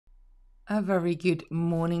A very good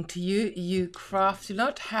morning to you, you crafty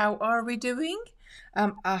lot. How are we doing?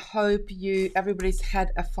 I hope everybody's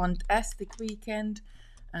had a fantastic weekend,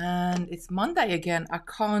 and it's Monday again. I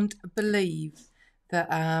can't believe that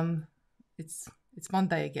it's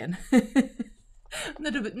Monday again.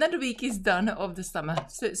 Another week is done of the summer.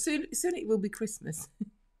 So soon it will be Christmas.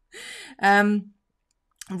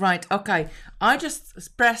 Right, okay. I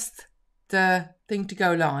just pressed the thing to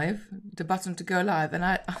go live, the button to go live, and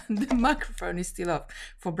the microphone is still off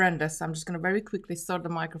for Brenda, so I'm just going to very quickly sort the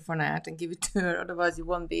microphone out and give it to her, otherwise you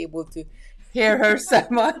won't be able to hear her so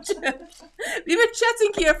much. We were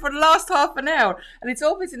chatting here for the last half an hour, and it's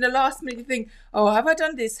always in the last minute you think, oh, have I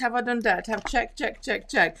done this, have I done that, have check,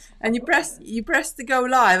 and you press to go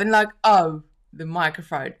live, and like, oh, the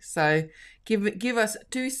microphone. So give us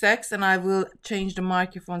 2 secs and I will change the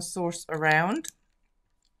microphone source around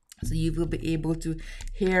so you will be able to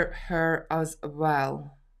hear her as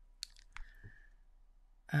well.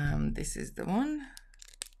 This is the one.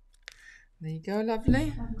 There you go,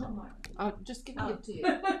 lovely. I'll just give it to you.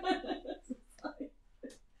 Oh,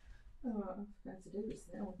 I have to do this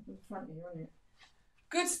now in front of you, isn't it?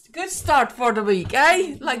 Good start for the week,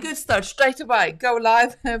 eh? Like good start straight away. Go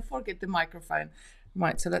live. Forget the microphone.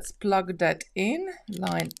 Right, so let's plug that in.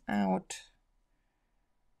 Line out.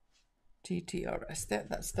 TTRS.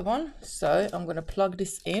 That's the one. So I'm going to plug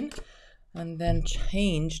this in and then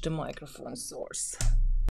change the microphone source.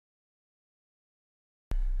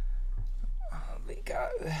 There we go.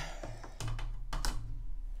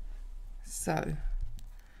 So.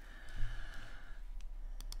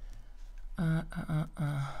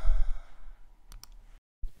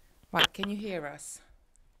 Right, can you hear us?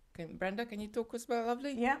 Brenda, can you talk as well,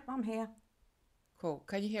 lovely? Yeah, I'm here. Cool.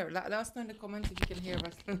 Can you hear? Let us know in the comments if you can hear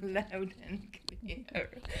us loud and clear.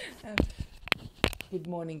 Good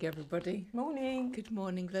morning, everybody. Morning. Good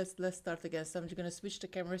morning. Let's start again. So I'm just going to switch the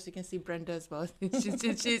camera so you can see Brenda as well.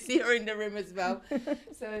 she's here in the room as well.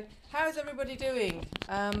 So how's everybody doing?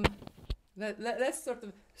 Let's sort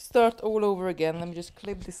of start all over again. Let me just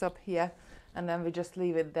clip this up here and then we just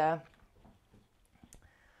leave it there.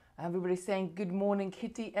 Everybody's saying good morning,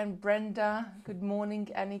 Kitti and Brenda. Good morning,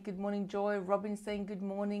 Annie. Good morning, Joy. Robin saying good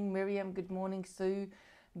morning. Miriam, good morning. Sue,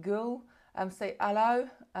 Gul, say hello.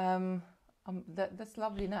 That's a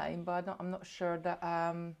lovely name, but I'm not sure that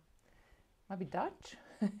maybe Dutch.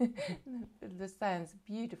 This sounds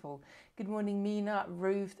beautiful. Good morning, Mina,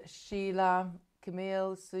 Ruth, Sheila,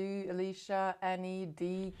 Camille, Sue, Alicia, Annie,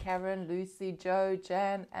 Dee, Karen, Lucy, Joe,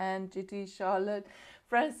 Jan, Anne, Gitty, Charlotte,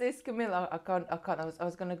 Francis, Camille. I can't. I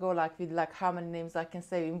was gonna go like with like how many names I can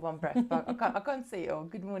say in one breath, but I can't say it all.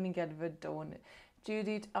 Good morning, Edward, Dawn,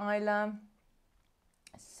 Judith, Isla,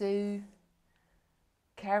 Sue,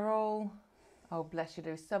 Carol. Oh, bless you.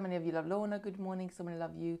 There's so many of you love Lorna. Good morning. So many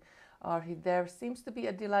love you are here. There seems to be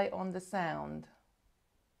a delay on the sound.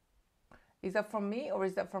 Is that from me or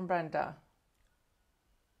is that from Brenda?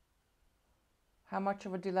 How much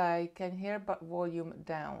of a delay? Can hear but volume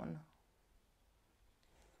down.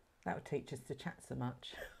 That would teach us to chat so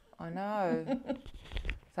much. I know.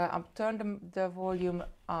 So I've turned the volume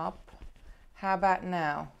up. How about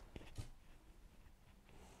now?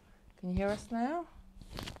 Can you hear us now?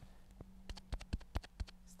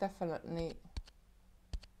 It's definitely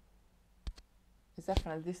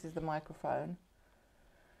this is the microphone.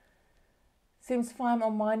 Seems fine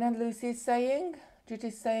on mine, and Lucy's saying.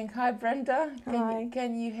 Judy's saying, hi Brenda.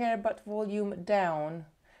 Can you hear but volume down?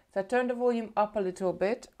 So I turned the volume up a little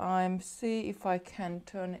bit. See if I can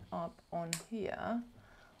turn it up on here,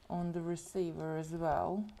 on the receiver as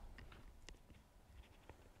well.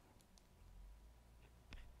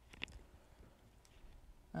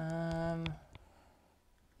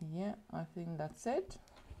 Yeah, I think that's it.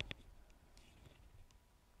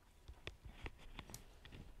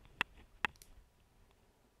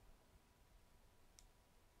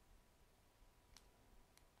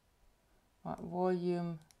 Right,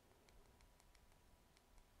 volume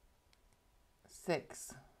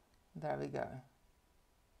 6. There we go.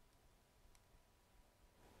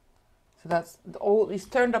 So that's all. It's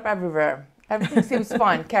turned up everywhere. Everything seems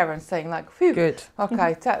fine. Karen's saying like, phew. Good.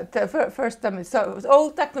 Okay, first time. So it was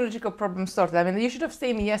all technological problems sorted. I mean, you should have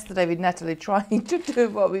seen me yesterday with Natalie trying to do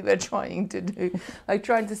what we were trying to do, like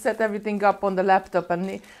trying to set everything up on the laptop,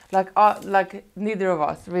 and like neither of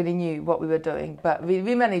us really knew what we were doing, but we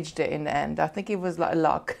managed it in the end. I think it was like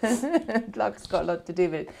luck. Luck's got a lot to do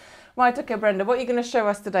with it. Right, okay, Brenda, what are you going to show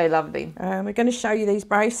us today, lovely? We're going to show you these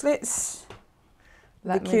bracelets,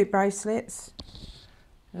 cute bracelets.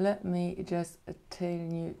 Let me just turn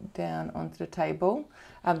you down onto the table.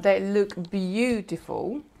 They look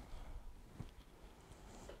beautiful.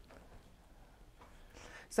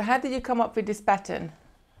 So how did you come up with this pattern?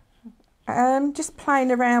 Just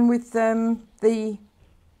playing around with the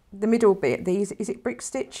middle bit. Is it brick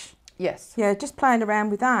stitch? Yes. Yeah, just playing around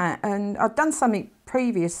with that. And I'd done something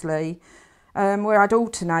previously where I'd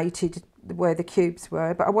alternated where the cubes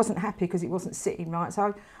were, but I wasn't happy because it wasn't sitting right.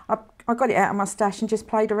 So I got it out of my stash and just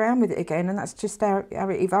played around with it again, and that's just how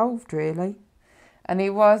it evolved, really. And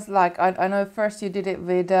it was like, I know first you did it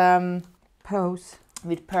with Pearls.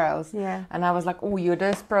 With pearls. Yeah. And I was like, oh,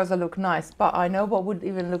 those pearls will look nice. But I know what would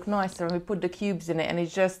even look nicer when we put the cubes in it, and it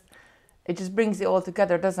just brings it all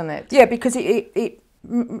together, doesn't it? Yeah, because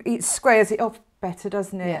it squares it off better,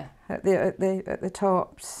 doesn't it? Yeah. At the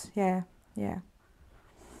tops. Yeah, yeah.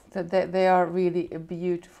 So they are really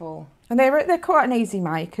beautiful. And they're quite an easy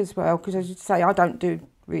make as well, because as you say, I don't do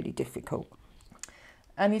really difficult.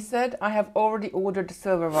 And he said, I have already ordered the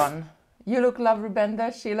silver one. You look lovely,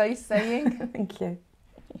 Brenda, Sheila is saying. Thank you.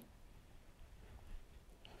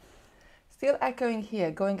 Still echoing here,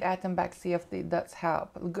 going out and back, see if that's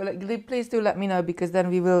help. Please do let me know, because then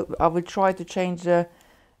I will try to change a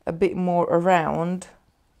bit more around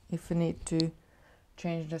if we need to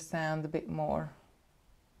change the sound a bit more.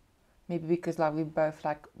 Maybe because like we both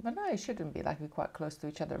like, but no, it shouldn't be, like we're quite close to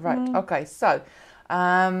each other. Right, okay, so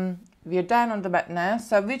we're down on the mat now.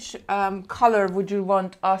 So which colour would you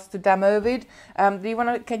want us to demo with?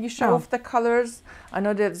 Can you show off the colours? I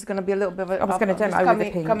know there's going to be a little bit of I was going to demo with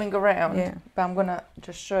the pink. Coming around, yeah. But I'm going to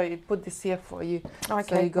just show you, put this here for you.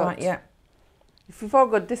 Okay, so you got, right, yeah. If you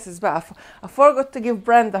forgot this as well, I forgot to give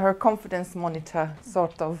Brenda her confidence monitor,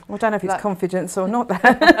 sort of. Well, I don't know if it's confidence or not.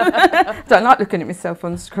 I don't like looking at myself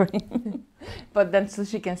on screen. But then so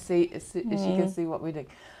she can see she can see what we're doing.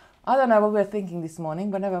 I don't know what we're thinking this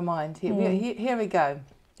morning, but never mind. Here we go.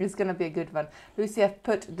 It's going to be a good one. Lucy, I've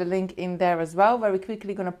put the link in there as well. Very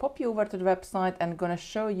quickly going to pop you over to the website and going to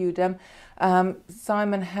show you them.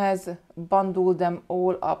 Simon has bundled them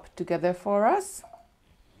all up together for us.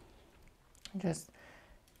 Just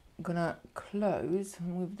gonna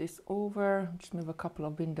move this over, just move a couple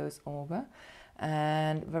of windows over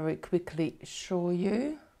and very quickly show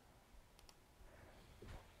you.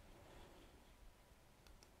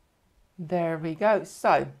 There we go.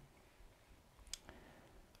 So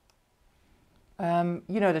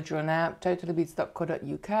you know the drill now,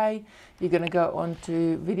 totallybeads.co.uk. You're going to go on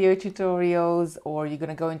to video tutorials, or you're going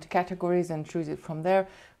to go into categories and choose it from there.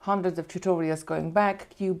 Hundreds of tutorials going back,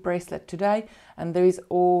 cube bracelet today, and there is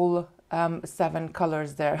all 7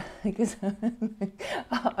 colors there. Because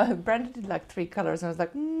Brenda did like 3 colors, and I was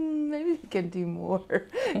like, maybe we can do more.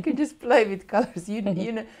 You can just play with colors. You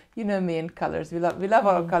know me and colors. We love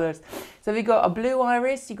our colors. So we got a blue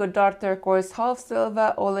iris, you got dark turquoise, half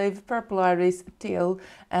silver, olive, purple iris, teal,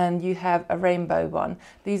 and you have a rainbow one.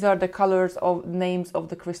 These are the colors of names of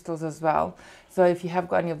the crystals as well. So if you have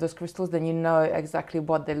got any of those crystals, then you know exactly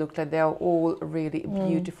what they look like. They are all really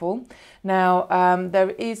beautiful. Now,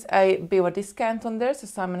 there is a bit of a discount on there. So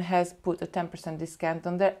Simon has put a 10% discount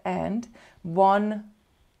on there, and one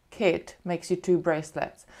kit makes you 2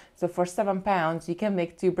 bracelets. So for £7, you can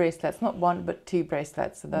make 2 bracelets, not 1, but 2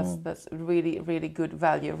 bracelets. So that's really, really good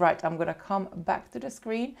value. Right, I'm going to come back to the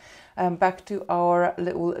screen, back to our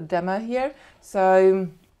little demo here. So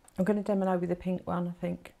I'm going to demo with the pink one, I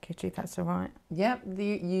think, Kitti, if that's all right. Yeah,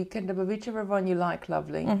 you can do whichever one you like,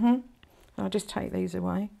 lovely. I'll just take these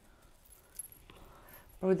away.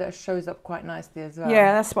 Oh, that shows up quite nicely as well.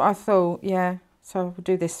 Yeah, that's what I thought, yeah. So we'll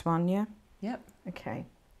do this one, yeah? Yep. Okay.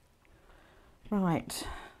 Right.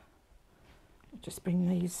 I'll just bring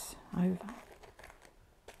these over.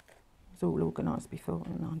 It's all organised before,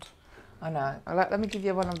 and I know. Let me give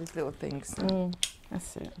you one of these little things.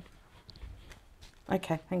 That's it.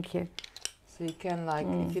 Okay, thank you. So you can, like,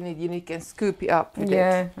 if you need, you can scoop it up with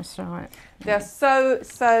yeah, it. That's right. They're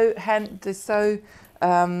so handy. So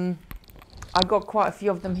I got quite a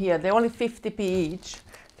few of them here. They're only 50p each.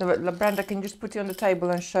 So Brenda can just put it on the table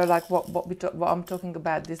and show like what I'm talking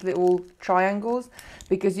about. These little triangles,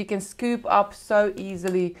 because you can scoop up so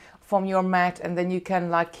easily from your mat, and then you can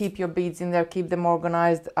like keep your beads in there, keep them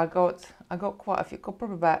organized. I got quite a few. Got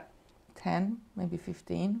probably about 10, maybe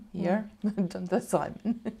 15 here. Don't tell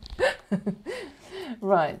Simon.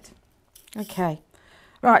 Right. Okay.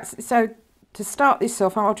 Right. So to start this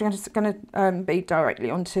off, I'm just going to bead directly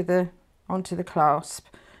onto the clasp.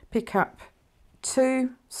 Pick up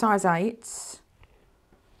 2 size 8s,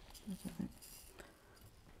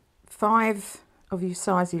 5 of your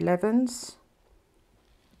size 11s,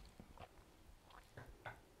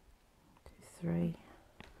 2, 3,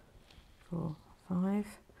 4, 5.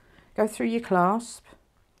 Go through your clasp.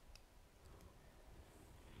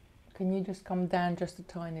 Can you just come down just a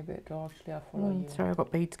tiny bit, or actually I'll follow you? Sorry, I've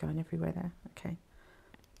got beads going everywhere there. Okay.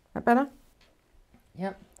 That better?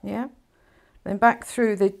 Yep. Yeah. Then back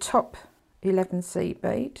through the top 11 seed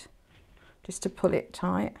bead, just to pull it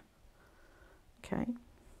tight. Okay.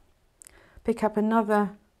 Pick up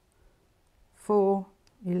another 4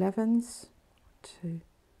 11s. 2,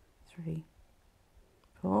 3,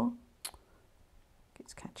 4.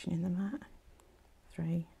 It's catching in the mat.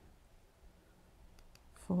 3,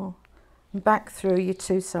 4. And back through your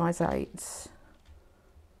 2 size 8s.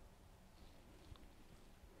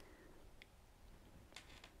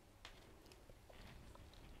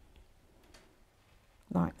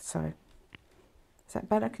 Like so. Is that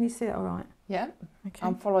better? Can you see it all right? Yeah. Okay.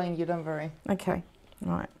 I'm following you, don't worry. Okay,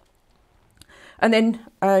 right. And then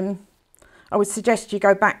I would suggest you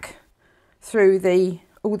go back through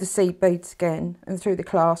all the seed beads again and through the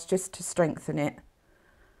clasp just to strengthen it.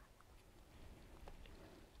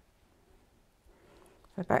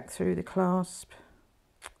 So back through the clasp,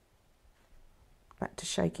 back to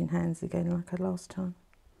shaking hands again like I last time.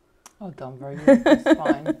 Oh, don't worry, it's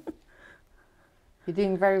fine. You're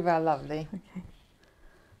doing very well, lovely. Okay.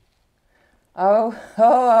 Oh,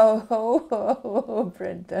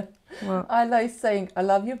 Brenda. Well, I like saying, I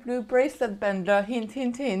love your blue bracelet, Brenda. Hint,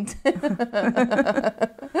 hint, hint.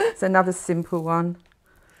 it's another simple one.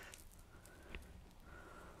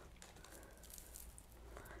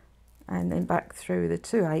 And then back through the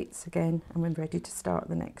 2 8s again, and we're ready to start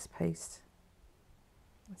the next piece.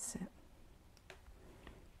 That's it.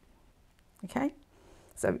 Okay,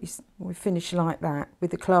 so we finish like that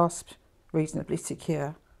with the clasp reasonably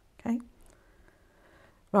secure. Okay.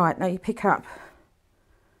 Right, now you pick up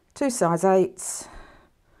 2 size 8s,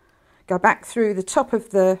 go back through the top of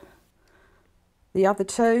the other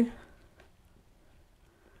 2,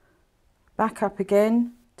 back up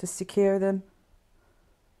again to secure them,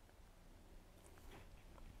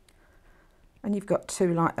 and you've got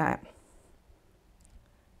 2 like that.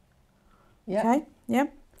 Yep. Okay, yeah,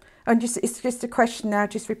 and it's just a question now,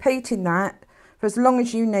 just repeating that for as long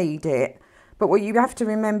as you need it. But what you have to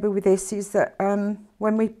remember with this is that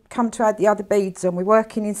when we come to add the other beads on, we're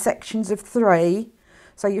working in sections of 3.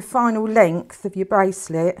 So your final length of your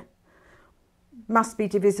bracelet must be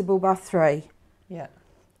divisible by 3. Yeah.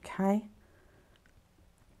 Okay.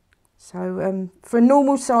 So for a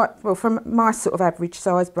normal size, well, for my sort of average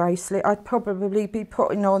size bracelet, I'd probably be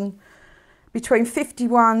putting on between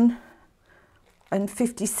 51 and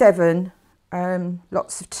 57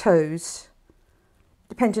 lots of 2s.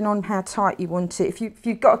 Depending on how tight you want it. If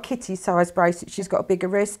you've got a Kitti size bracelet, she's got a bigger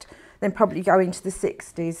wrist, then probably go into the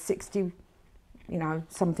 60s, 60, you know,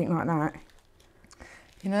 something like that.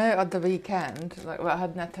 You know, at the weekend, like I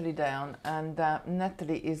had Natalie down, and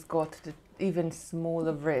Natalie has got the even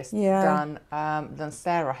smaller wrist than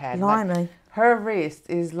Sarah had. Blimey. Like, her wrist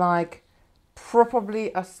is like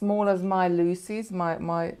probably as small as my Lucy's, my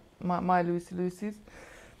Lucy's.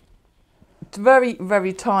 It's very,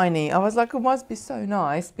 very tiny. I was like, it must be so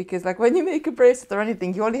nice, because like when you make a bracelet or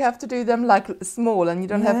anything, you only have to do them like small, and you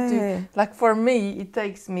don't have to, like for me, it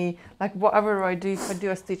takes me, like whatever I do, if I do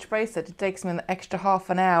a stitch bracelet, it takes me an extra half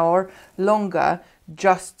an hour longer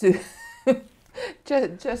just to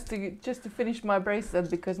just to finish my bracelet,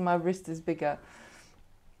 because my wrist is bigger.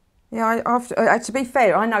 Yeah, to be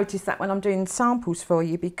fair, I noticed that when I'm doing samples for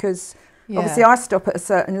you, because obviously I stop at a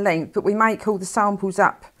certain length, but we make all the samples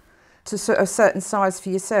up to a certain size for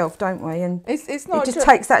yourself, don't we? And it's not it just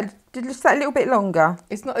takes that just that little bit longer.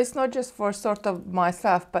 It's not just for sort of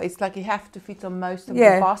myself, but it's like you have to fit on most of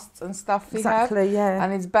the busts and stuff we have. Yeah.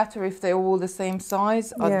 And it's better if they're all the same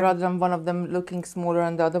size, rather than one of them looking smaller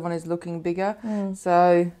and the other one is looking bigger.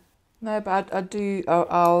 So no, but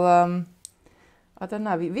I'll I don't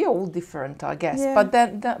know. We're all different, I guess. Yeah.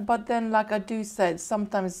 But then, like I do say,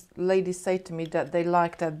 sometimes ladies say to me that they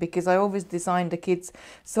like that, because I always design the kits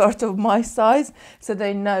sort of my size, so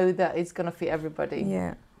they know that it's gonna fit everybody.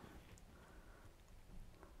 Yeah.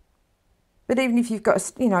 But even if you've got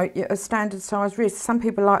a standard size wrist, some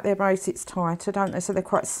people like their bracelets tighter, don't they? So they're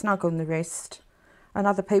quite snug on the wrist, and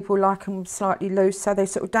other people like them slightly loose, so they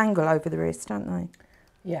sort of dangle over the wrist, don't they?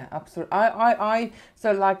 Yeah, absolutely. I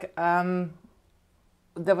so like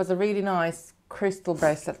there was a really nice crystal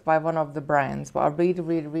bracelet by one of the brands, but I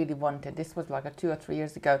really wanted. This was like 2 or 3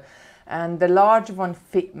 years ago, and the large one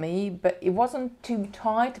fit me, but it wasn't too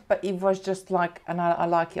tight, but it was just like, and I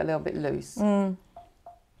like it a little bit loose.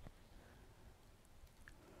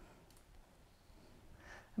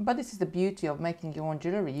 But this is the beauty of making your own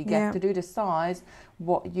jewellery. You get to do the size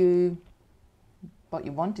what you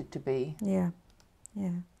want it to be. Yeah,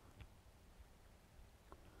 yeah.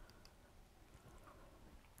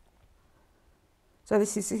 So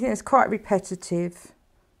this is, it's quite repetitive,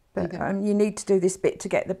 but you need to do this bit to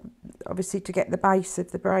get obviously to get the base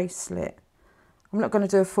of the bracelet. I'm not going to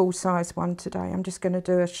do a full size one today. I'm just going to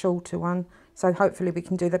do a shorter one. So hopefully we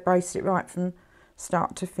can do the bracelet right from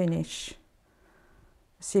start to finish,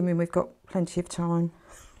 assuming we've got plenty of time.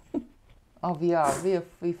 Oh,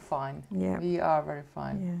 we're fine. Yeah. We are very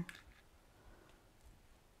fine. Yeah.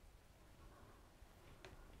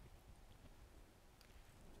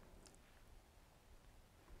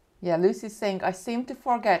 Yeah, Lucy's saying, I seem to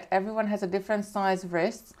forget everyone has a different size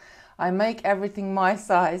wrists. I make everything my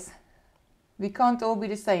size. We can't all be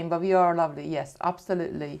the same, but we are lovely. Yes,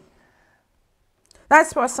 absolutely.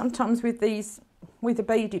 That's why sometimes with the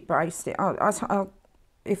beaded bracelet,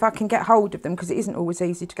 if I can get hold of them, because it isn't always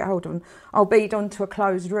easy to get hold of them, I'll bead onto a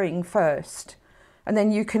closed ring first, and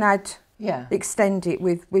then you can extend it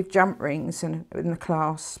with jump rings and the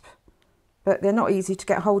clasp. But they're not easy to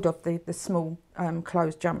get hold of, the small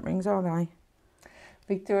closed jump rings, are they?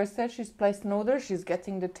 Victoria said she's placed an order. She's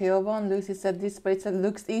getting the tail one. Lucy said this bracelet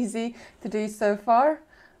looks easy to do so far.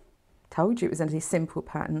 Told you it was a simple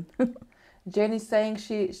pattern. Jenny's saying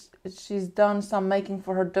she's done some making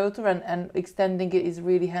for her daughter and extending it is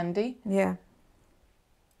really handy. Yeah.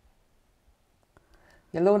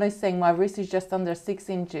 Yelona is saying my wrist is just under 6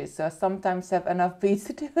 inches, so I sometimes have enough beads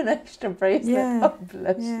to do an extra bracelet. Yeah. Oh,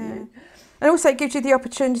 bless you. And also it gives you the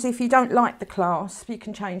opportunity, if you don't like the clasp, you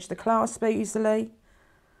can change the clasp easily.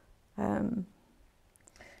 So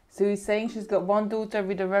he's saying she's got one daughter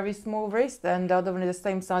with a very small wrist and the other one is the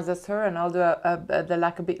same size as her, and I'll do the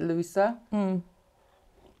like a bit looser.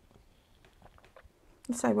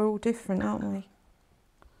 So we're all different, aren't we?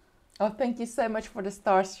 Oh, thank you so much for the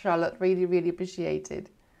stars, Charlotte. Really, really appreciated.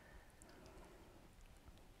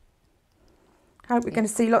 I hope we're going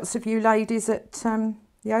to see lots of you ladies at the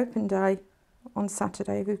open day on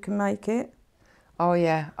Saturday, who can make it. Oh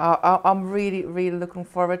yeah, I'm really, really looking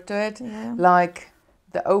forward to it. Yeah. Like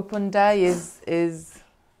the open day is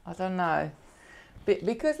I don't know,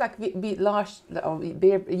 because like we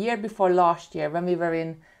a year before last year when we were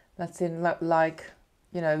in, like,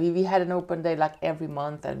 you know, we had an open day like every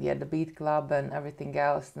month, and we had the Bead Club and everything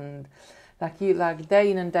else, and like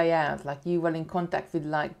day in and day out, like you were in contact with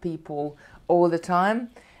like people all the time.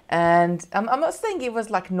 And I'm not saying it was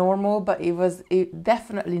like normal, but it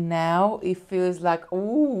definitely now it feels like,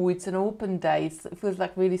 oh, it's an open day. It feels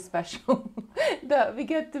like really special that we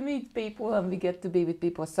get to meet people and we get to be with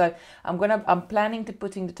people. So I'm planning to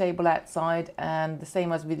putting the table outside, and the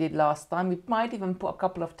same as we did last time. We might even put a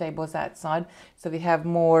couple of tables outside so we have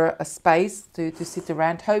more space to sit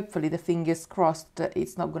around. Hopefully, the fingers crossed that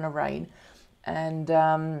it's not going to rain, and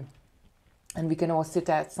we can all sit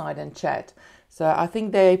outside and chat. So I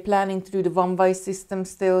think they're planning to do the one-way system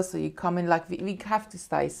still. So you come in, like we have to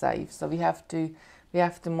stay safe. So we have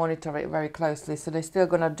to monitor it very closely. So they're still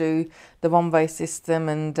gonna do the one-way system,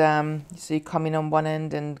 and so you come in on one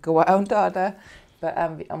end and go out on the other. But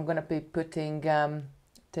I'm gonna be putting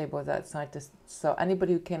tables outside, so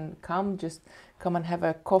anybody who can come, just come and have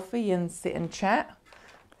a coffee and sit and chat.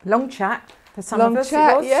 Long chat for some of us.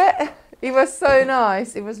 Long chat, yeah. It was so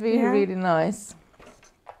nice. It was really, really nice.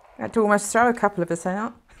 I had to almost throw a couple of us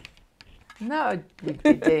out. No, you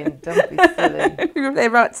didn't. Don't be silly. We were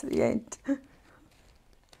there right to the end.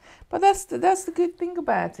 But that's the good thing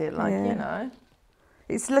about it. Like, you know,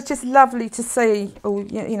 it's just lovely to see all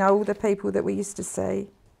all the people that we used to see,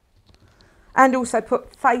 and also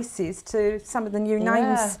put faces to some of the new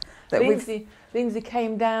names that Lindsay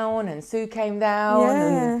came down and Sue came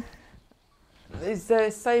down. And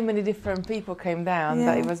there's so many different people came down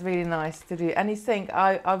that it was really nice to do. And he's saying,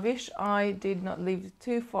 I wish I did not live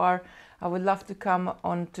too far. I would love to come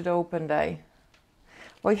on to the open day.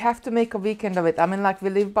 Well, you have to make a weekend of it. I mean, like, we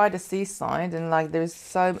live by the seaside, and like there's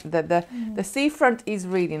the seafront is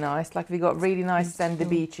really nice. Like, we got really nice sandy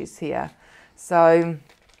beaches here. So,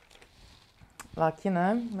 like, you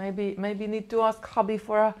know, maybe you need to ask hubby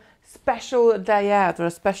for a special day out or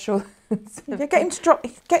a special. Get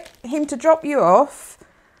him to drop you off,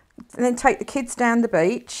 and then take the kids down the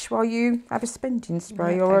beach while you have a spinning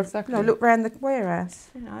spree or look around the warehouse,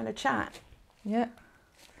 and a chat. Yeah.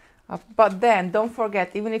 But then don't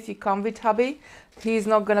forget, even if you come with hubby, he's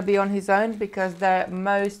not going to be on his own, because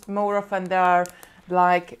more often there are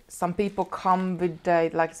like some people come with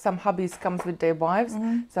some hubbies comes with their wives.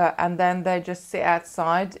 So, and then they just sit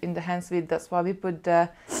outside in the hands with. That's why we put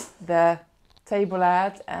the table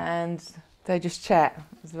out, and they just chat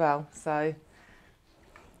as well. So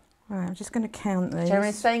right, I'm just going to count these.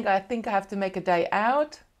 Sharon's saying, I think I have to make a day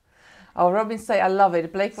out. Oh, Robin say, I love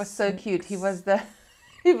it. Blake was so cute. He was the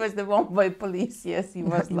He was the one-way police. Yes, he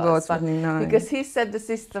was He last was, time. wasn't he? No. Because he set the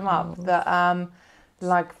system up that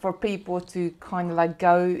like for people to kind of like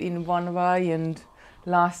go in one way, and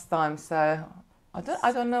last time, so I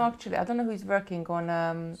don't know actually. I don't know who's working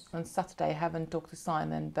on Saturday. I haven't talked to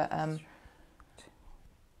Simon, but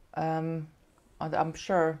I'm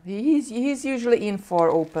sure he's usually in for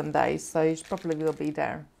open days, so he probably will be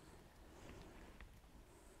there.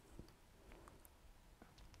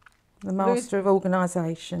 The master of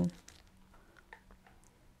organisation.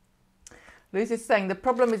 Lucy is saying the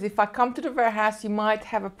problem is if I come to the warehouse, you might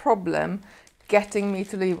have a problem getting me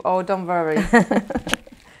to leave. Oh, don't worry.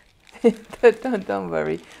 don't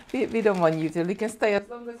worry. We don't want you to. You can stay as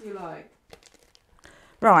long as you like.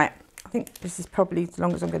 Right. I think this is probably as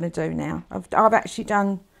long as I'm going to do now. I've actually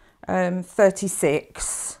done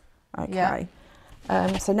 36. Okay.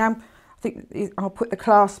 Yeah. So now I think I'll put the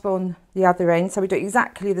clasp on the other end. So we do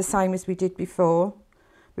exactly the same as we did before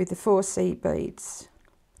with the 4 seed beads.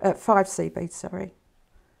 5 seed beads, sorry.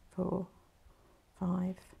 4,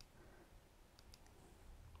 5.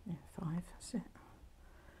 Yeah, 5, that's it.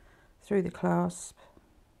 Through the clasp.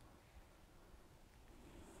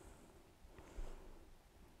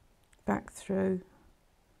 Back through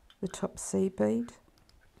the top seed bead.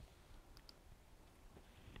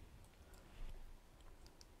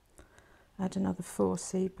 Add another 4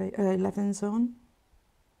 seed bead, 11s on.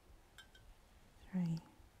 3,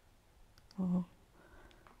 4.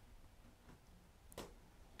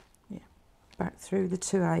 Yeah, back through the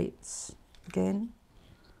 2 8s again.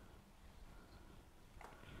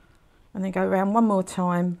 And then go around one more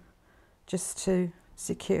time just to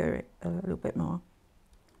secure it a little bit more.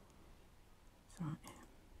 Right.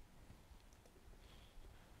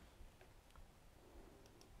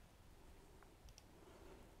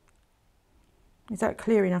 Is that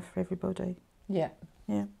clear enough for everybody? Yeah.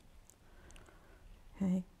 Yeah.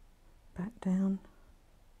 Okay, back down.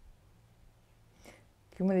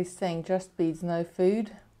 Kimberly's saying just beads, no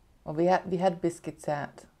food. Well, we had biscuits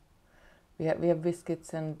out. We have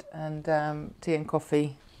biscuits and tea and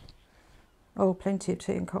coffee. Oh, plenty of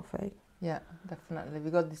tea and coffee. Yeah, definitely. We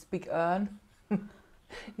got this big urn.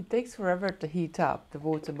 It takes forever to heat up the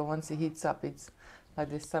water, but once it heats up, it's like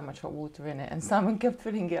there's so much hot water in it. And Simon kept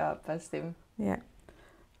filling it up, past him. Yeah.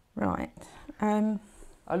 Right.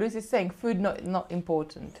 Lucy's saying food not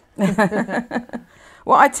important.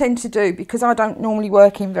 What I tend to do, because I don't normally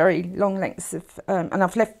work in very long lengths of, and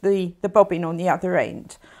I've left the bobbin on the other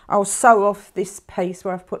end, I'll sew off this piece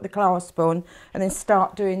where I've put the clasp on and then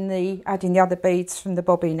start doing adding the other beads from the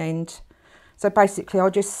bobbin end. So basically I'll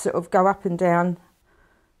just sort of go up and down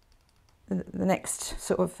the next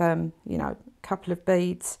sort of, you know, couple of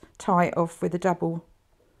beads, tie it off with a double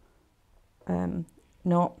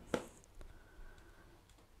knot.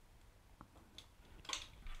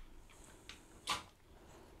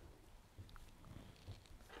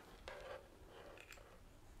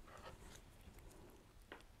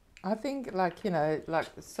 I think, like, you know, like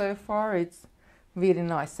so far it's really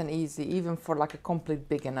nice and easy, even for like a complete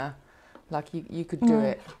beginner. Like you could do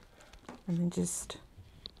it. And then just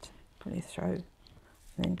really throw, and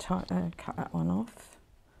then cut that one off.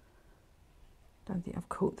 Don't think I've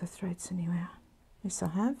caught the threads anywhere. Yes, I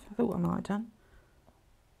have. I thought I might have done.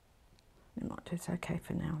 It might do. It's okay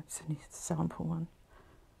for now. It's only a sample one.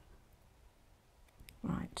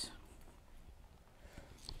 Right.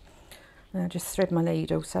 Now just thread my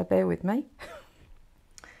needle, so bear with me.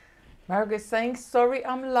 Margaret's saying, sorry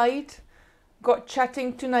I'm late. Got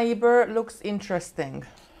chatting to neighbour, looks interesting.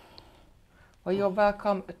 Well, you're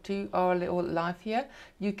welcome to our little live here.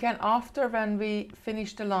 You can, after when we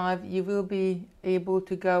finish the live, you will be able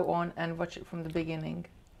to go on and watch it from the beginning.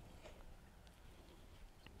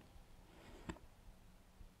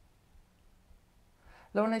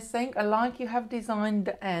 Lorna is saying, I like you have designed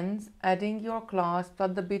the ends, adding your clasp,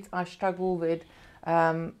 but the bits I struggle with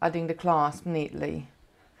adding the clasp neatly.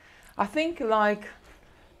 I think, like,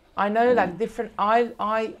 I know like different,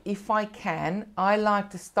 if I can, I like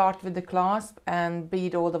to start with the clasp and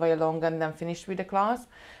bead all the way along and then finish with the clasp.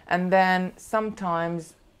 And then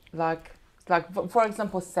sometimes, like for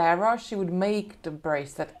example, Sarah, she would make the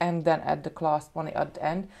bracelet and then add the clasp on it at the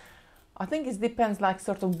end. I think it depends, like,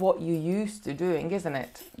 sort of what you're used to doing, isn't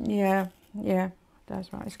it? Yeah, yeah,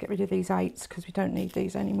 that's right. Let's get rid of these 8s because we don't need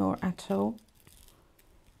these anymore at all.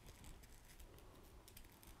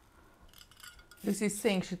 Lucy's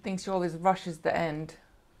saying she thinks she always rushes the end.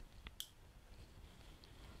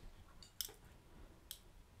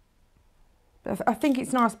 I think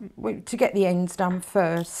it's nice to get the ends done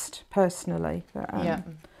first, personally. But, yeah.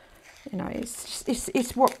 You know,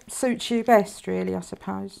 it's what suits you best, really, I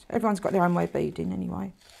suppose. Everyone's got their own way of beading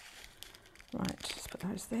anyway. Right, just put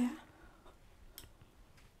those there.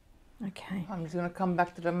 Okay. I'm just going to come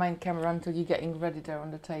back to the main camera until you're getting ready there on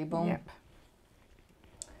the table. Yep.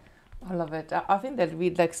 I love it. I think that we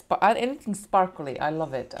like anything sparkly. I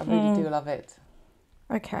love it. I really do love it.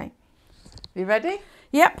 Okay. You ready?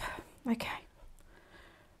 Yep. Okay.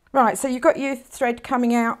 Right, so you've got your thread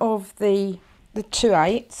coming out of the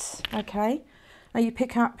 2/8. Okay. Now you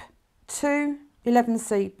pick up 2 11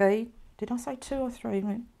 seed bead. Did I say 2 or 3?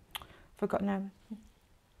 Forgot now.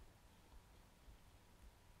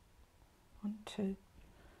 1, 2.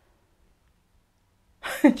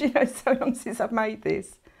 Do you know, so long since I've made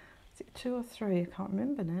this. Is it 2 or 3? I can't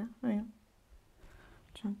remember now. Hang on.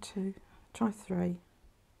 Try 2. Try 3.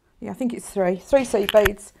 Yeah, I think it's 3. 3 seed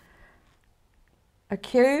beads. A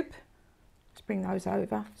cube. Let's bring those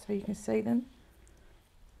over so you can see them.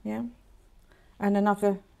 Yeah. And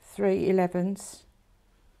another 3 11s.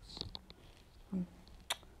 1,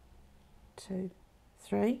 2,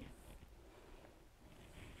 3.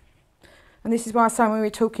 And this is why I say when we were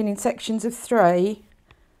talking in sections of 3,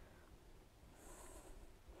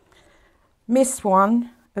 miss one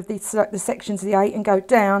of the sections of the 8 and go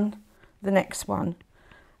down the next one.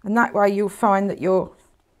 And that way you'll find that your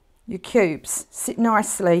cubes sit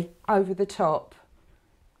nicely over the top.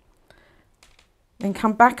 Then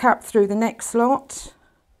come back up through the next lot.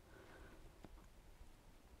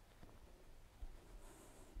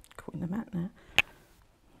 Caught in the mat now.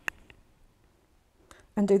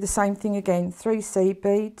 And do the same thing again. 3 seed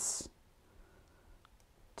beads.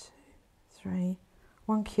 2, 3.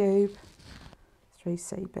 1 cube. 3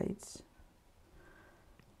 seed beads.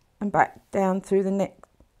 And back down through the next.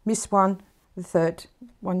 Miss one, the third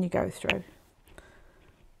one you go through.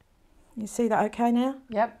 You see that okay now?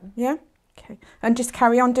 Yep. Yeah? Okay. And just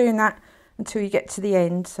carry on doing that until you get to the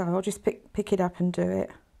end. So I'll just pick it up and do it.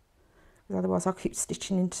 Otherwise I'll keep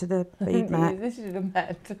stitching into the bead mat. This is the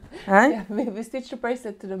mat. Eh? Yeah, we stitched the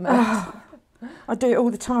bracelet to the mat. I do it all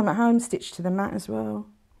the time at home, stitch to the mat as well.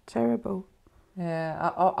 Terrible.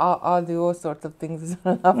 Yeah, I'll do all sorts of things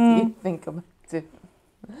after you think about it.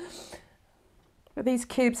 But these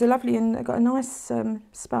cubes are lovely and they've got a nice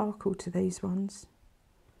sparkle to these ones.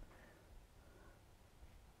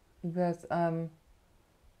 Because, I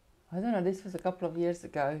don't know, this was a couple of years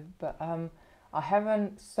ago, but I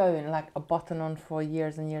haven't sewn like a button on for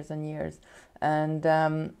years and years and years. And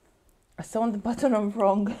I sewn the button on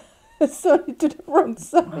wrong. Sewn it to the wrong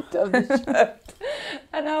side of the shirt.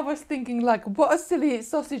 And I was thinking like, what a silly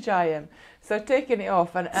sausage I am. So taking it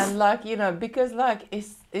off and like, you know, because like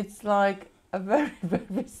it's like a very,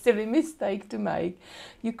 very silly mistake to make.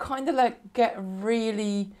 You kind of like get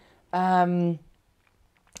really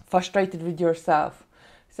frustrated with yourself.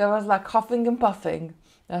 So I was like huffing and puffing.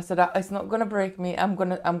 I said, it's not gonna break me. I'm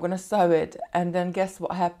gonna sew it. And then guess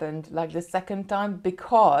what happened? Like the second time,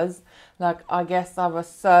 because like I guess I was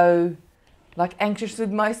so like anxious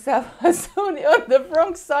with myself, I sewn it on the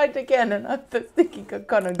wrong side again, and I was thinking I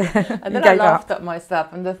can't do it. And then I laughed at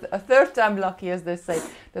myself. And the third time, lucky as they say,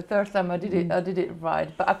 the third time I did it right.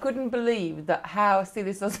 But I couldn't believe that how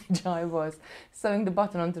silly sausage I was sewing the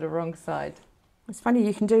button onto the wrong side. It's funny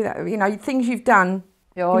you can do that. You know, things you've done.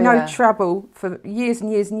 Oh, no trouble for years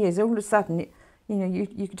and years and years. All of a sudden, you know,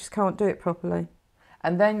 you just can't do it properly.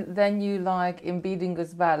 And then you like in beading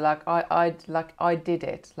as well. Like I did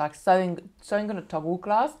it like sewing on a toggle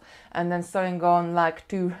clasp and then sewing on like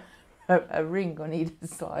a ring on either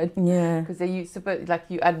side. Yeah. Because you suppose like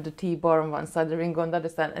you added the T-bar on one side, the ring on the other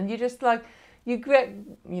side, and you just like you get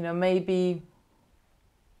maybe.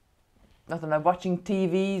 I don't know, watching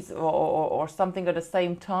TVs or something at the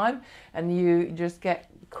same time, and you just get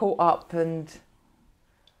caught up and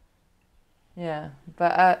yeah.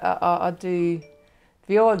 But I do.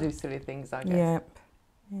 We all do silly things, I guess. Yep.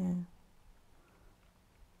 Yeah.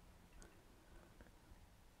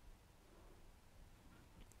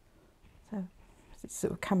 So it's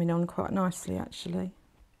sort of coming on quite nicely, actually.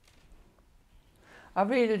 I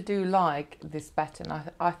really do like this pattern.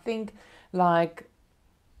 I think like.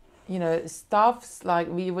 You know, stuffs like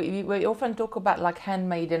we often talk about like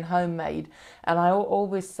handmade and homemade, and I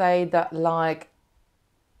always say that like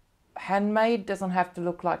handmade doesn't have to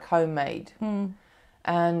look like homemade,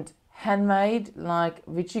 and handmade like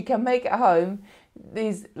which you can make at home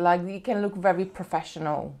is like you can look very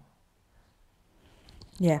professional.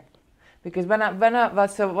 Yeah. Because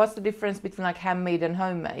so what's the difference between like handmade and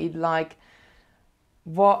homemade? Like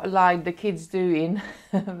what like the kids doing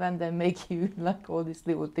when they make you like all these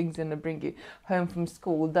little things and they bring you home from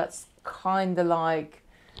school, that's kind of like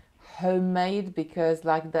homemade, because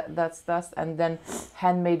like that's and then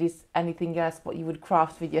handmade is anything else what you would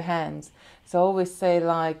craft with your hands. So I always say,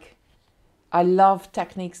 like, I love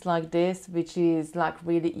techniques like this, which is like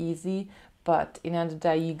really easy, but in the end of the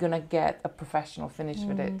day you're gonna get a professional finish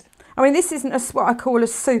with it. I mean, this isn't what I call a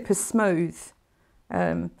super smooth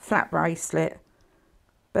flat bracelet,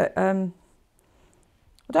 but I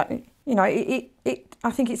don't, you know,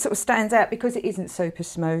 I think it sort of stands out because it isn't super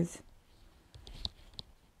smooth.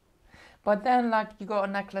 But then, like, you got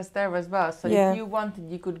a necklace there as well. So if you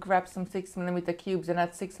wanted, you could grab some 6mm cubes and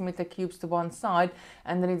add 6mm cubes to one side,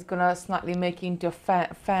 and then it's gonna slightly make it into a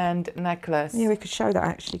fanned necklace. Yeah, we could show that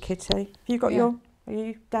actually, Kitty. Have you got your? Are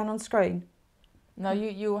you down on screen? No,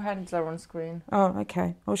 your hands are on screen. Oh,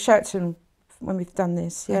 okay. I'll show it to them when we've done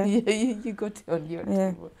this. Yeah. You got it on your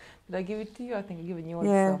table. Did I give it to you? I think I've given you all the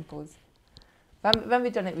samples. When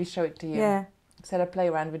we've done it, we show it to you. Yeah. So I play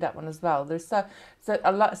around with that one as well. There's so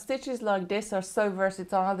a lot stitches like this are so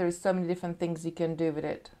versatile. There's so many different things you can do with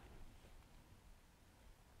it.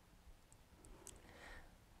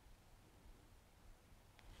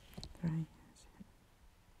 Right.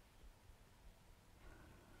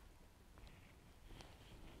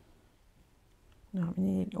 No,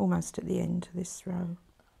 we're almost at the end of this row.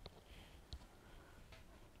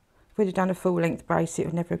 If we'd have done a full length bracelet,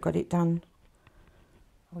 we'd never have got it done.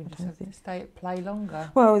 We just have to stay at play longer.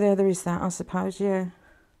 Well, there is that, I suppose, yeah.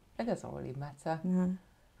 It doesn't really matter. No.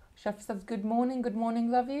 Chef says, good morning,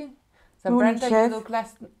 love you. So Morning, Brenda,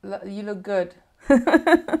 Chef. you look good.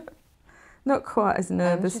 Not quite as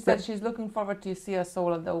nervous. She said she's looking forward to see us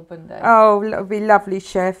all at the open day. Oh, it'll be lovely,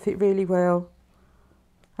 Chef. It really will.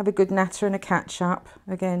 Have a good natter and a catch up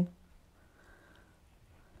again.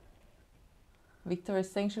 Victoria's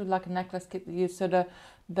saying she would like a necklace kit to use. So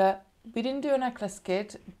we didn't do a necklace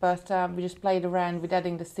kit, but we just played around with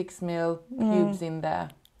adding the 6mm cubes in there.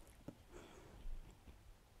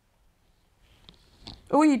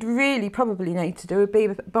 All you'd really probably need to do would be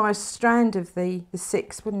buy a strand of the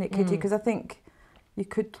 6, wouldn't it, Kitty? Because I think you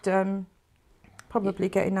could probably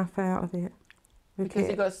get enough out of it. Because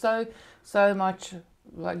you got so much,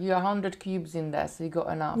 like you 100 cubes in there, so you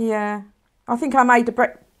got enough. Yeah, I think I made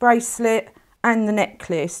a bracelet and the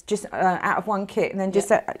necklace just out of one kit, and then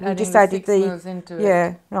just added the into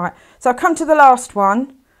it. Right. So I'll come to the last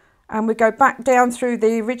one, and we go back down through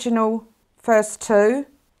the original first 2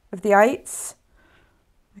 of the 8s.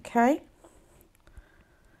 Okay.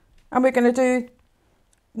 And we're going to do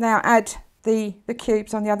now add the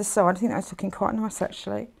cubes on the other side. I think that's looking quite nice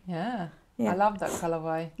actually. Yeah. I love that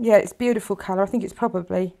colourway. Yeah, it's a beautiful colour. I think it's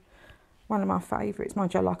probably one of my favourites.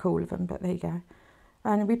 Mind you, I like all of them, but there you go.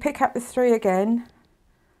 And we pick up the 3 again,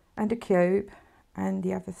 and a cube, and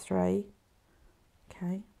the other 3.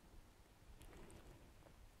 Okay.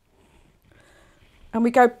 And we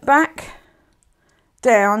go back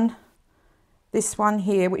down this one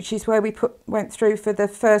here, which is where we went through for the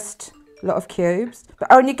first lot of cubes,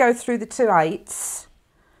 but only go through the 2 8s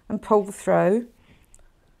and pull through.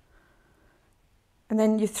 And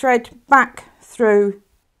then you thread back through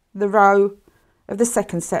the row of the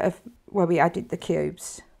second set of where we added the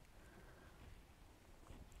cubes.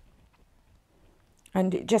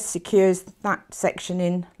 And it just secures that section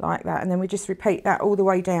in like that. And then we just repeat that all the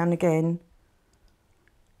way down again.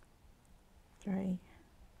 3.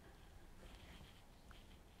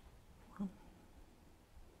 1.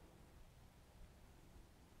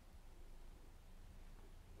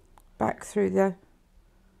 Back through the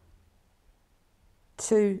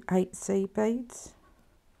 2 8C beads.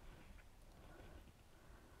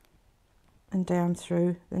 And down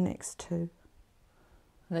through the next 2. And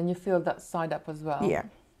then you fill that side up as well? Yeah.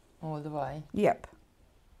 All the way? Yep.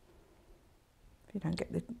 If you don't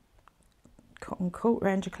get the cotton caught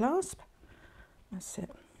around your clasp. That's it.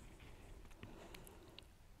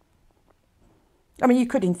 I mean, you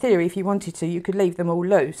could, in theory, if you wanted to, you could leave them all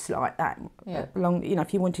loose like that. Yeah. Along, you know,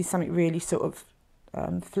 if you wanted something really sort of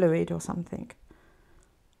fluid or something.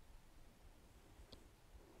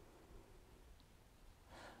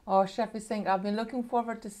 Oh, Chef is saying, I've been looking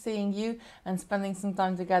forward to seeing you and spending some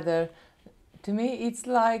time together. To me, it's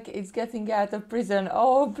like it's getting out of prison.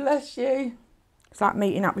 Oh, bless you. It's like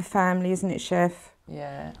meeting up with family, isn't it, Chef?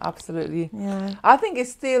 Yeah, absolutely. Yeah. I think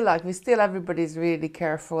it's still like, everybody's really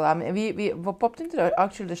careful. I mean, we popped into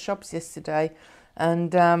the shops yesterday,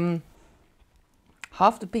 and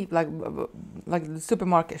half the people, like the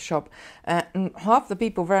supermarket shop, and half the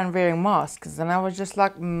people weren't wearing masks, and I was just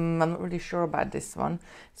like, I'm not really sure about this one.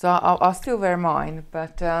 So I'll still wear mine,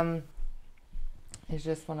 but it's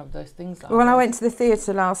just one of those things. Well, when I went to the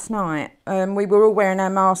theatre last night, we were all wearing our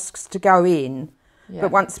masks to go in, but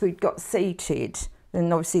once we got seated,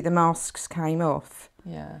 then obviously the masks came off.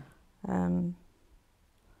 Yeah.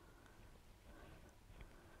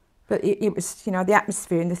 But it was, you know, the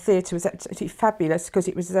atmosphere in the theatre was absolutely fabulous because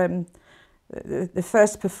it was the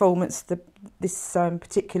first performance this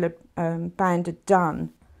particular band had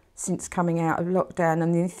done since coming out of lockdown,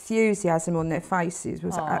 and the enthusiasm on their faces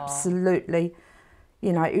was absolutely,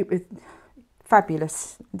 you know, it was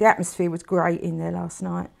fabulous. The atmosphere was great in there last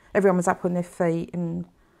night. Everyone was up on their feet and,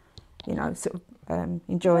 you know, sort of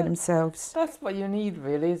enjoying themselves. That's what you need,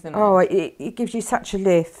 really, isn't it? Oh, it gives you such a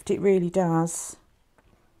lift. It really does.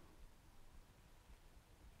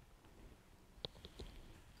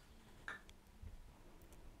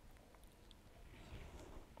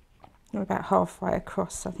 We're about halfway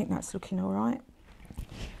across. I think that's looking all right.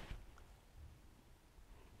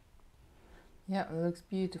 Yeah, it looks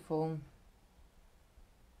beautiful.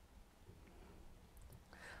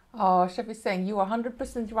 Oh, Chef is saying, you are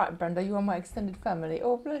 100% right, Brenda. You are my extended family.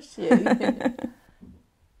 Oh, bless you.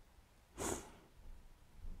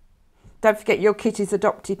 Don't forget your Kitty's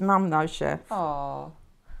adopted mum, though, Chef. Oh,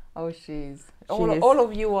 she is. All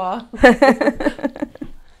of you are.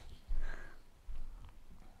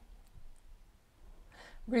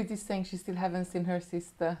 Ruth is saying she still haven't seen her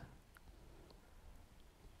sister.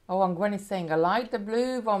 Oh, and Gwen is saying, I like the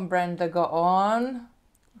blue one Brenda got on.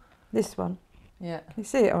 This one? Yeah. Can you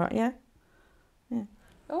see it all right, yeah? Yeah.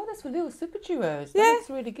 Oh, that's for little super duos. Yeah. That's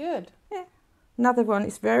really good. Yeah. Another one.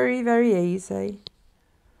 It's very, very easy.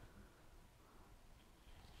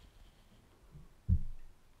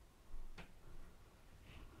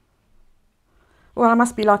 Well, I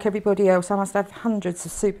must be like everybody else. I must have hundreds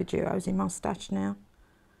of super duos in my stash now.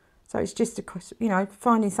 So it's just a question, you know,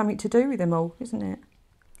 finding something to do with them all, isn't it?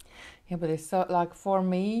 Yeah, but it's so, like, for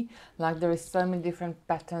me, like, there is so many different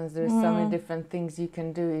patterns, there's so many different things you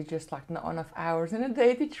can do. It's just like not enough hours in a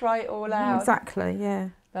day to try it all out. Exactly,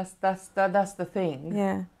 yeah. That's the thing.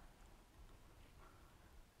 Yeah.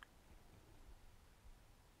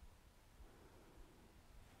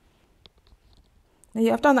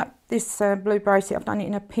 Yeah, I've done this blue bracelet. I've done it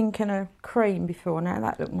in a pink and a cream before. Now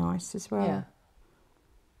that looked nice as well. Yeah.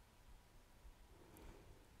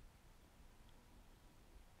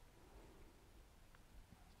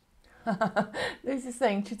 Lucy's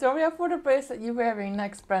saying, tutorial for the bracelet you're wearing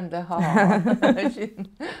next, Brenda.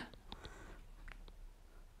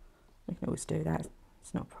 We can always do that.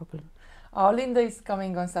 It's not a problem. Oh, Linda is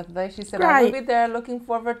coming on Saturday. She said, Great. I will be there. Looking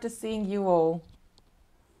forward to seeing you all.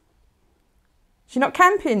 She's not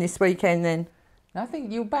camping this weekend then? I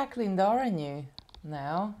think you're back, Linda, aren't you?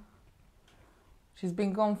 Now. She's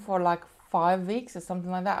been gone for like 5 weeks or something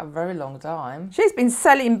like that, a very long time. She's been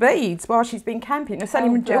selling beads while she's been camping, or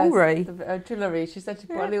selling jewellery. Jewellery. She said she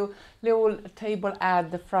put a little table at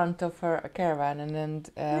the front of her caravan, and then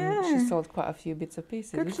she sold quite a few bits of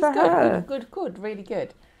pieces. Good which for is her. Good, really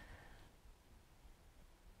good.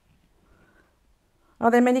 Are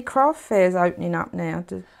there many craft fairs opening up now?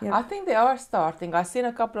 I think they are starting. I've seen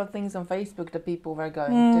a couple of things on Facebook that people were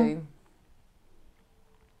going to.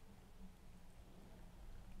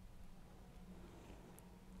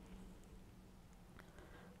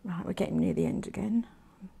 Right, we're getting near the end again.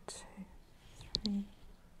 1, 2, 3.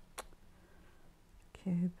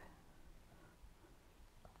 Cube.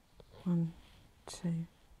 1, 2,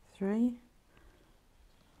 3. One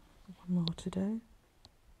more to do.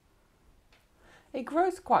 It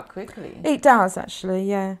grows quite quickly. It does actually,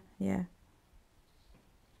 yeah. Right,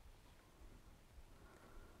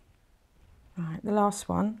 the last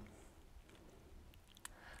one.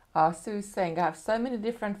 Sue's saying, I have so many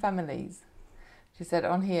different families. She said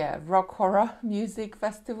on here, rock horror, music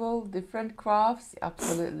festival, different crafts.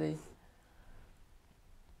 Absolutely.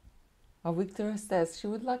 Oh, Victoria says she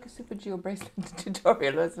would like a super jewel bracelet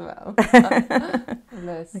tutorial as well.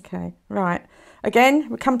 Okay, right. Again,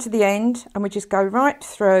 we come to the end and we just go right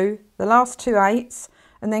through the last 2 8s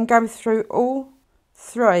and then go through all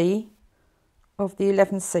 3 of the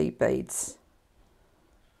 11 seed beads.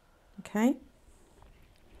 Okay.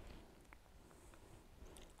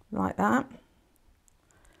 Like that.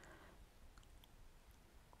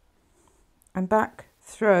 And back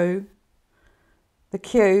through the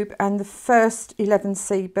cube and the first 11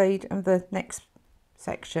 seed bead of the next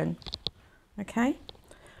section. Okay,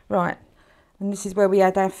 right, and this is where we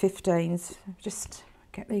add our 15s. Just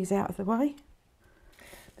get these out of the way.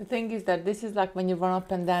 The thing is that this is like when you run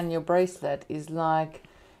up and down your bracelet, is like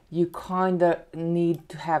you kind of need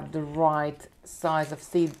to have the right size of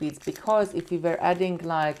seed beads, because if you were adding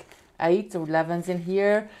like 8s or 11s in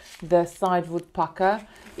here, the side would pucker.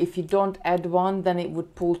 If you don't add one, then it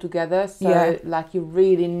would pull together. So like you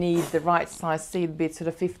really need the right size seed bead. So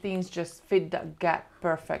the 15s just fit that gap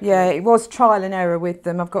perfectly. Yeah, it was trial and error with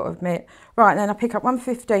them, I've got to admit. Right, then I pick up one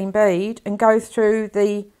 15 bead and go through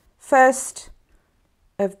the first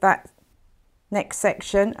of that next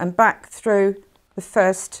section and back through the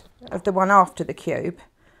first of the one after the cube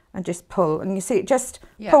and just pull. And you see it just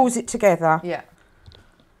pulls it together. Yeah.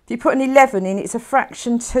 If you put an 11 in, it's a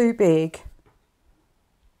fraction too big.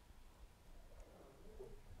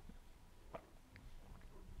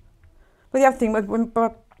 But the other thing,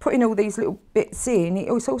 by putting all these little bits in,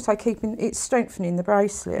 it's also it's strengthening the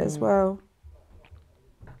bracelet as well.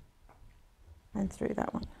 And through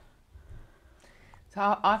that one.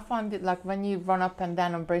 So I find it like when you run up and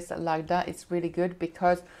down on bracelet like that, it's really good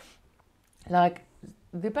because like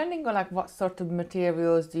depending on like what sort of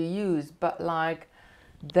materials do you use, but like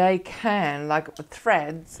they can, like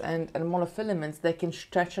threads and monofilaments, they can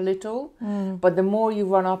stretch a little, but the more you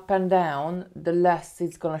run up and down, the less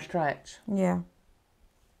it's gonna stretch. Yeah.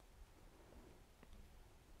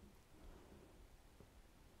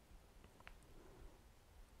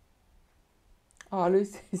 Oh,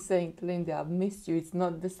 Lucy is saying to Linda, I've missed you. It's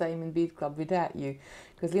not the same in Bead Club without you.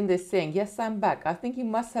 Because Linda is saying, yes, I'm back. I think you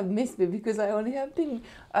must have missed me because I only have been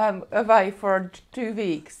away for 2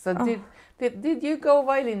 weeks. So did you go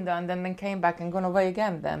away, Linda, and then came back and gone away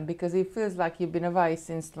again then? Because it feels like you've been away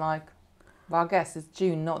since like, well, I guess it's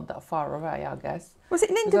June, not that far away, I guess. Was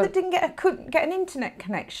it Linda that couldn't get an internet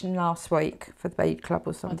connection last week for the Bead Club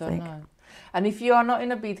or something? I don't know. And if you are not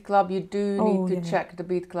in a Bead Club, you do need to check the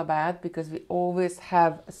Bead Club ad because we always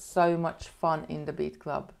have so much fun in the Bead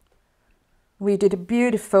Club. We did a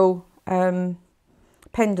beautiful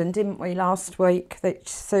pendant, didn't we, last week that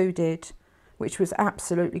Sue did, which was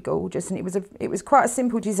absolutely gorgeous, and it was quite a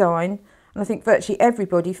simple design, and I think virtually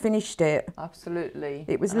everybody finished it. Absolutely,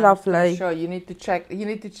 it was lovely. Sure, you need to check. You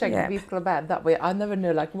need to check the Bead Club ad that way. I never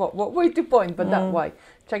know like what way to point, but that way.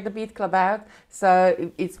 Check the Bead Club out.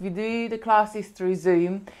 So we do the classes through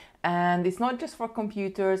Zoom, and it's not just for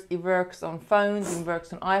computers. It works on phones, it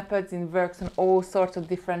works on iPads, it works on all sorts of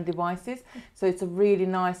different devices. So it's a really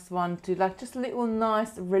nice one to like just a little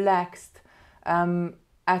nice relaxed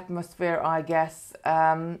atmosphere, I guess,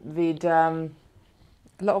 with a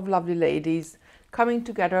lot of lovely ladies coming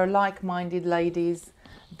together, like-minded ladies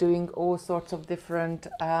doing all sorts of different.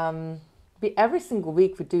 Every single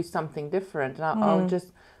week we do something different, and I'll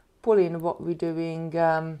just pull in what we're doing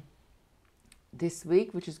this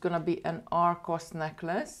week, which is going to be an Arcos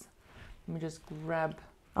necklace. Let me just grab.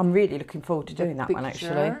 I'm really looking forward to doing that one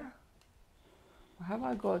actually. Have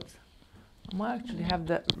I got? I might actually have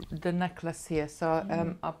the necklace here,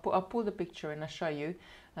 so I'll pull the picture and I'll show you,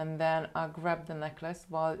 and then I'll grab the necklace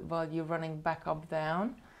while you're running back up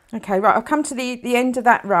down. Okay, right. I'll come to the end of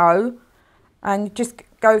that row, and just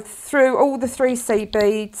go through all the 3 seed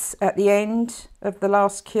beads at the end of the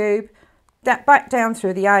last cube, back down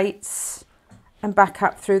through the 8s, and back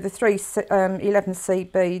up through the 11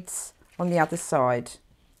 seed beads on the other side.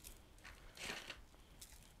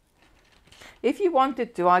 If you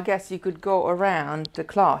wanted to, I guess you could go around the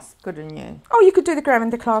clasp, couldn't you? Oh, you could do the gram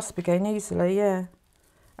and the clasp again easily, yeah.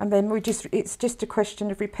 And then it's just a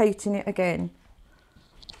question of repeating it again.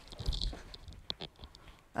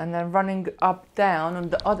 And then running up, down on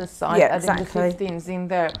the other side, adding the 15s in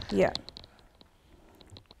there. Yeah.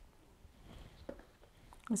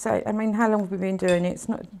 So, I mean, how long have we been doing it? It's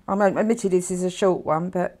not, I'm admitted this is a short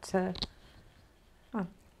one, but, yeah,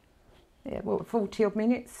 what, 40 odd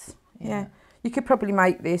minutes? Yeah. You could probably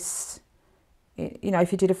make this, you know,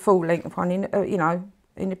 if you did a full length one in, you know,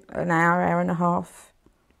 in an hour and a half.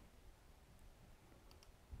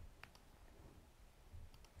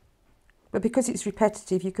 But because it's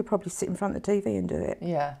repetitive, you could probably sit in front of the TV and do it.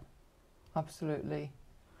 Yeah, absolutely.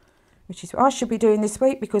 Which is what I should be doing this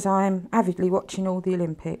week because I am avidly watching all the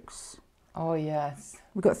Olympics. Oh, yes.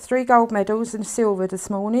 We got 3 gold medals and silver this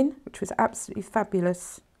morning, which was absolutely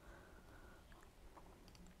fabulous.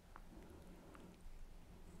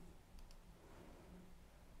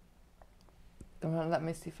 Let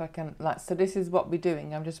me see if I can, so this is what we're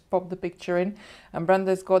doing. I'm just pop the picture in, and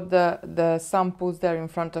Brenda's got the samples there in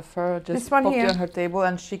front of her. Just pop it on her table,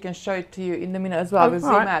 and she can show it to you in a minute as well. We'll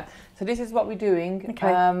zoom out. So this is what we're doing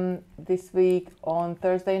this week on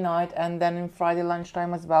Thursday night, and then in Friday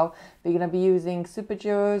lunchtime as well. We're going to be using Super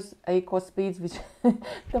Duos, Acos beads, which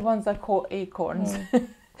the ones I call acorns.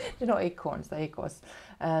 They're not acorns, they're Acos.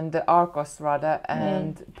 And Arcos rather,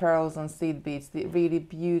 and pearls on seed beads. The really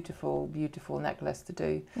beautiful, beautiful necklace to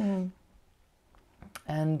do.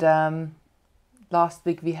 And last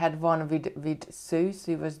week we had one with Sue.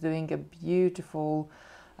 Sue was doing a beautiful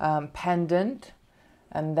pendant,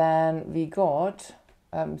 and then we got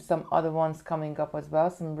some other ones coming up as well.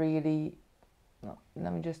 Some really,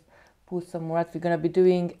 let me just pull some more out. We're going to be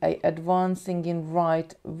doing a advancing in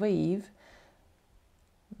right weave.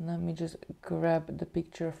 Let me just grab the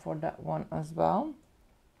picture for that one as well.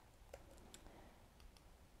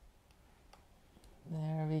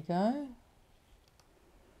 There we go.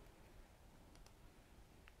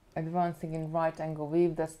 Advancing in right angle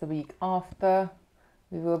weave, that's the week after.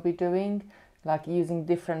 We will be doing, like, using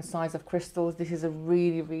different size of crystals. This is a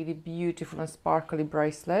really, really beautiful and sparkly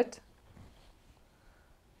bracelet.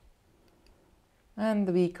 And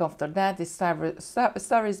the week after that is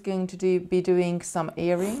Sarah is going to be doing some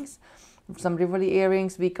earrings, some Rivoli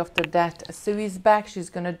earrings. Week after that, Sue is back. She's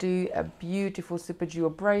going to do a beautiful super jewel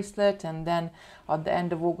bracelet. And then at the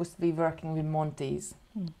end of August, we're working with Monty's.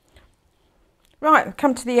 Right,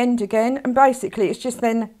 come to the end again. And basically, it's just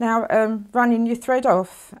then now running your thread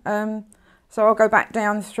off. So I'll go back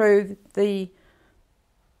down through the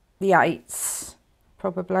 8s,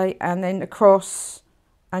 probably, and then across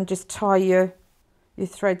and just tie your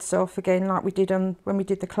threads off again like we did on when we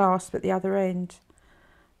did the clasp at the other end.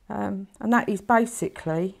 And that is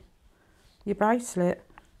basically your bracelet.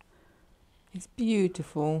 It's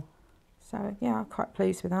beautiful. So yeah, I'm quite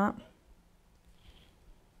pleased with that.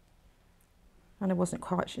 And I wasn't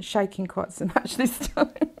quite shaking quite so much this time.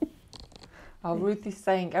 Oh, Ruth is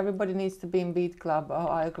saying everybody needs to be in Bead Club. Oh,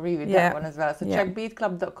 I agree with that one as well. So check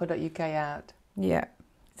beadclub.co.uk out. Yeah,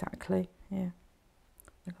 exactly. Yeah.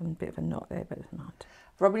 I've got a bit of a knot there, but it's not.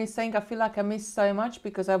 Robin is saying, I feel like I missed so much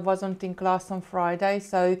because I wasn't in class on Friday.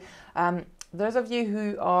 So those of you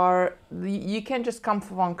who are, you can just come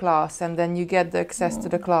for one class and then you get the access to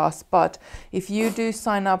the class. But if you do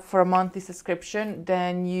sign up for a monthly subscription,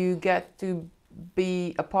 then you get to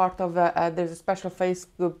be a part of there's a special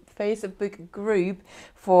Facebook group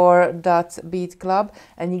for that Bead Club,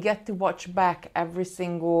 and you get to watch back every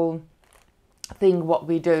single thing what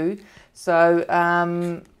we do. So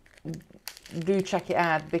do check it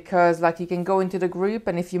out, because like you can go into the group,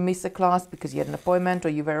 and if you miss a class because you had an appointment or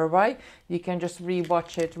you were away, you can just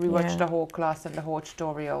rewatch the whole class and the whole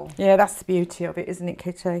tutorial. Yeah, that's the beauty of it, isn't it,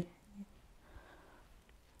 Kitti?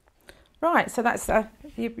 Right, so that's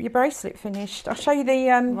your bracelet finished. I'll show you the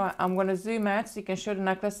right, I'm going to zoom out so you can show the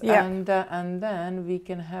necklace, and then we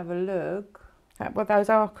can have a look at what those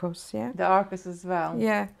arcos, yeah, the arcos as well.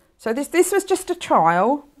 Yeah, so this was just a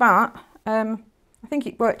trial, but I think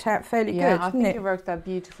it worked out fairly good, I didn't think it? it worked out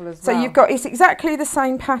beautiful as so well. You've got, it's exactly the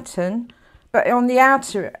same pattern, but on the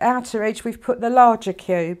outer edge we've put the larger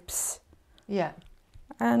cubes. Yeah.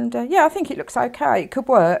 And yeah, I think it looks okay. It could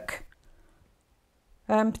work,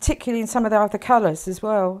 particularly in some of the other colours as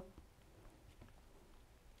well.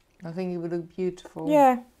 I think it would look beautiful.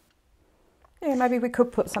 Yeah. Yeah, maybe we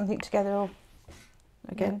could put something together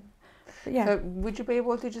again. But yeah. So would you be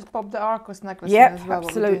able to just pop the Arcos necklace Yep, in as well?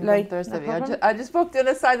 absolutely. No, I just popped it on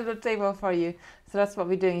the side of the table for you. So that's what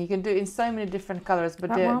we're doing. You can do it in so many different colours,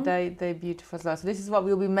 but they're beautiful as well. So this is what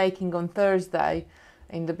we'll be making on Thursday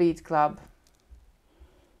in the Bead Club.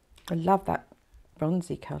 I love that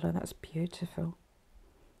bronzy colour. That's beautiful.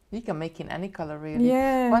 You can make in any colour, really.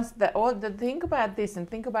 Yeah. Once the think about this, and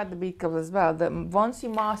think about the Bead Club as well, that once you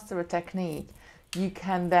master a technique, you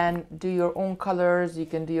can then do your own colours, you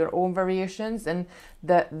can do your own variations, and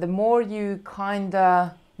the more you kind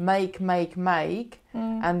of make,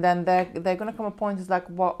 and then they're going to come a point is like,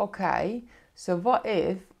 well, okay, so what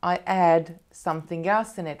if I add something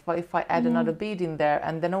else in it? What if I add another bead in there?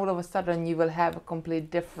 And then all of a sudden you will have a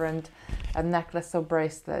complete different necklace or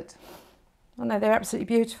bracelet. Oh no, they're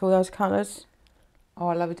absolutely beautiful, those colours. Oh,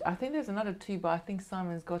 I love it. I think there's another two, but I think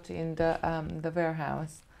Simon's got it in the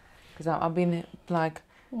warehouse. Because I've been like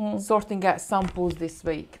sorting out samples this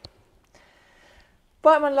week.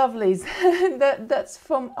 But my lovelies, that's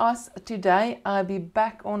from us today. I'll be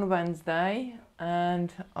back on Wednesday,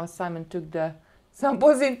 and Simon took the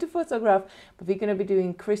samples into photograph. But we're going to be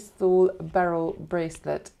doing crystal barrel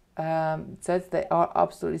bracelet sets. They are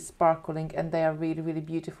absolutely sparkling and they are really, really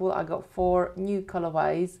beautiful. I got 4 new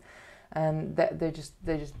colorways. And they're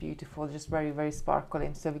just beautiful, just very, very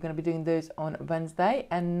sparkling. So we're going to be doing those on Wednesday.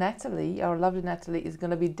 And Natalie, our lovely Natalie, is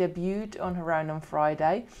going to be debuted on her own on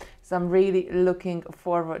Friday. So I'm really looking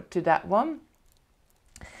forward to that one.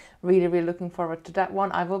 Really, really looking forward to that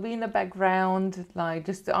one. I will be in the background, like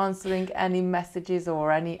just answering any messages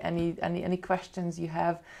or any questions you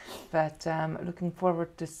have. But looking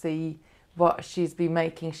forward to see what she's been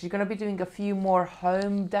making. She's going to be doing a few more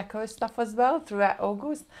home deco stuff as well throughout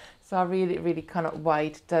August. So I really, really cannot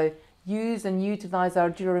wait to use and utilize our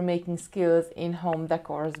jewelry making skills in home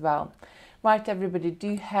decor as well. Right, everybody,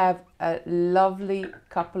 do have a lovely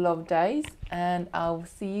couple of days, and I'll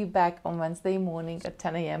see you back on Wednesday morning at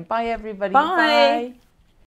 10 a.m. Bye, everybody. Bye. Bye.